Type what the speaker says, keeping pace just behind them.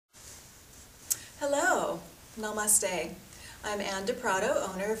Namaste. I'm Ann DePrado,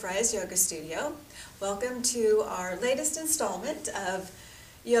 owner of Rise Yoga Studio. Welcome to our latest installment of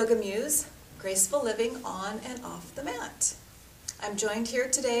Yoga Muse, Graceful Living on and Off the Mat. I'm joined here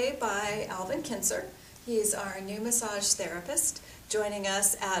today by Alvin Kincer. He's our new massage therapist, joining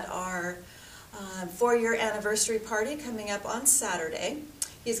us at our 4-year anniversary party coming up on Saturday.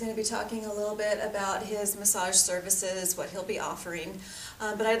 He's going to be talking a little bit about his massage services, what he'll be offering.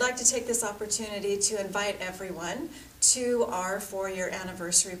 But I'd like to take this opportunity to invite everyone to our 4-year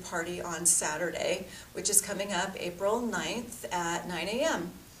anniversary party on Saturday, which is coming up April 9th at 9 a.m.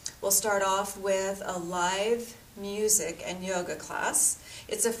 We'll start off with a live music and yoga class.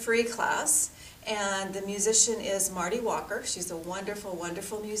 It's a free class, and the musician is Marty Walker. She's a wonderful,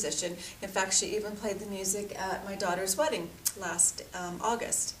 wonderful musician. In fact, she even played the music at my daughter's wedding last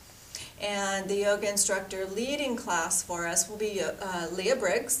August. And the yoga instructor leading class for us will be Leah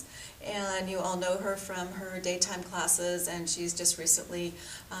Briggs, and you all know her from her daytime classes, and she's just recently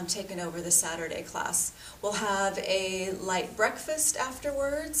taken over the Saturday class. We'll have a light breakfast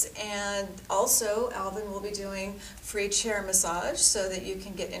afterwards, and also Alvin will be doing free chair massage so that you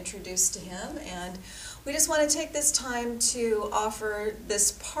can get introduced to him. And we just want to take this time to offer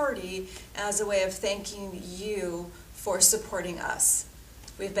this party as a way of thanking you for supporting us.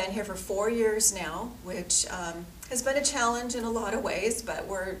 We've been here for 4 years now, which has been a challenge in a lot of ways, but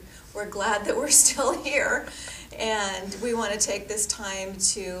we're glad that we're still here. And we want to take this time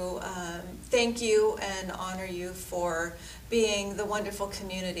to thank you and honor you for being the wonderful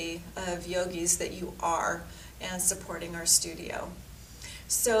community of yogis that you are and supporting our studio.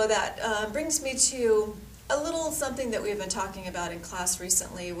 So that brings me to a little something that we've been talking about in class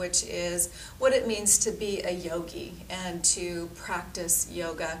recently, which is what it means to be a yogi and to practice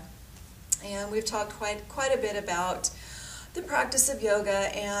yoga. And we've talked quite a bit about the practice of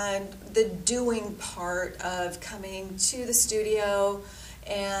yoga and the doing part of coming to the studio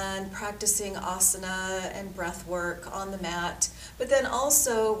and practicing asana and breath work on the mat, but then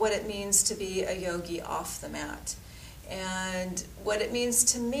also what it means to be a yogi off the mat. And what it means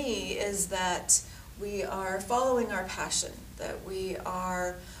to me is that we are following our passion, that we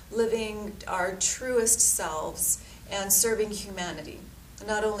are living our truest selves and serving humanity.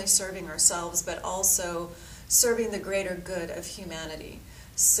 Not only serving ourselves, but also serving the greater good of humanity.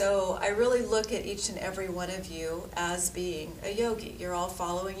 So I really look at each and every one of you as being a yogi. You're all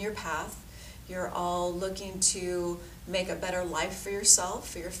following your path. You're all looking to make a better life for yourself,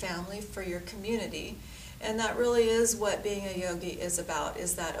 for your family, for your community. And that really is what being a yogi is about,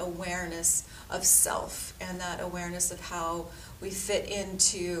 is that awareness of self and that awareness of how we fit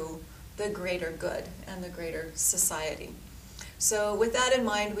into the greater good and the greater society. So with that in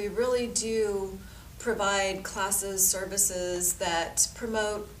mind, we really do provide classes, services that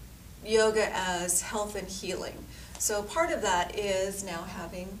promote yoga as health and healing. So part of that is now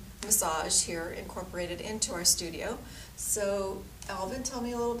having massage here incorporated into our studio. So Alvin, tell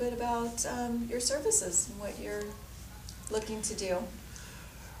me a little bit about your services and what you're looking to do.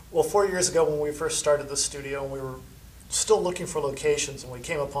 Well, 4 years ago when we first started the studio, and we were still looking for locations, and we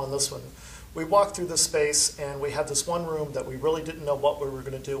came upon this one. We walked through this space, and we had this one room that we really didn't know what we were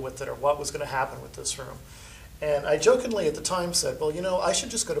going to do with it or what was going to happen with this room. And I jokingly at the time said, well, you know, I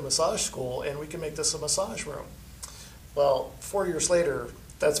should just go to massage school, and we can make this a massage room. Well, 4 years later,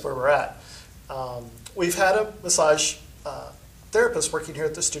 that's where we're at. We've had a massage therapist working here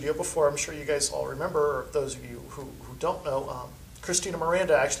at the studio before. I'm sure you guys all remember, or those of you who don't know, Christina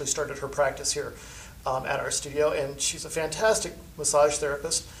Miranda actually started her practice here at our studio, and she's a fantastic massage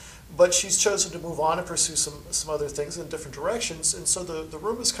therapist, but she's chosen to move on and pursue some other things in different directions, and so the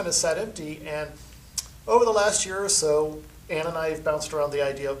room has kind of sat empty. And over the last year or so, Ann and I have bounced around the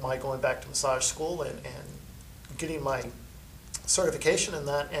idea of my going back to massage school and getting my certification in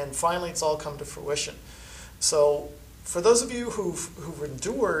that, and finally it's all come to fruition. So for those of you who've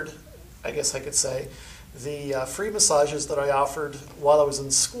endured, I guess I could say, the free massages that I offered while I was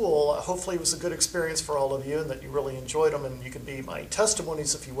in school, hopefully it was a good experience for all of you and that you really enjoyed them, and you can be my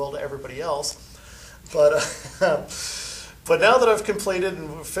testimonies, if you will, to everybody else. But but now that I've completed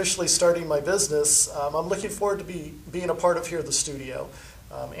and officially starting my business, I'm looking forward to being a part of here at the studio.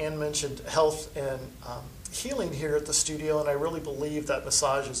 Ann mentioned health and healing here at the studio, and I really believe that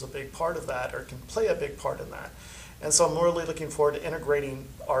massage is a big part of that, or can play a big part in that. And so I'm really looking forward to integrating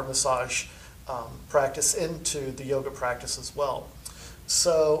our massage practice into the yoga practice as well.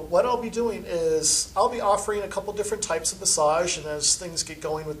 So what I'll be doing is I'll be offering a couple different types of massage, and as things get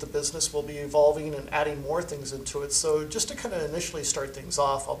going with the business, we'll be evolving and adding more things into it. So just to kind of initially start things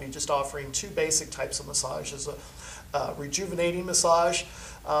off, I'll be just offering 2 basic types of massages, a rejuvenating massage,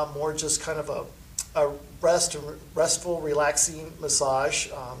 more just kind of a a restful, relaxing massage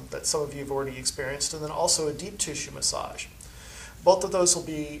that some of you have already experienced, and then also a deep tissue massage. Both of those will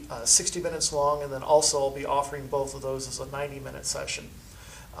be 60 minutes long, and then also I'll be offering both of those as a 90-minute session.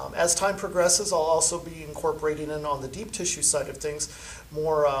 As time progresses, I'll also be incorporating in on the deep tissue side of things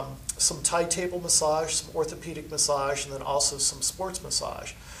more some Thai table massage, some orthopedic massage, and then also some sports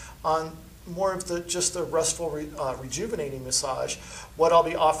massage. On more of just the restful, rejuvenating massage, what I'll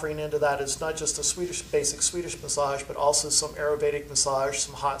be offering into that is not just a basic Swedish massage, but also some Ayurvedic massage,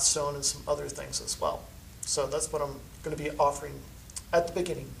 some hot stone, and some other things as well. So that's what I'm going to be offering at the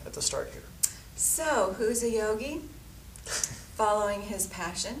beginning, at the start here. So, who's a yogi? Following his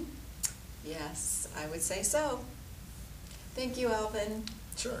passion? Yes, I would say so. Thank you, Alvin.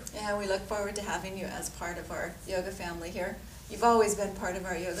 Sure. And we look forward to having you as part of our yoga family here. You've always been part of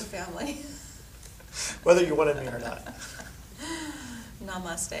our yoga family. Whether you wanted me or not.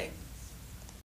 Namaste.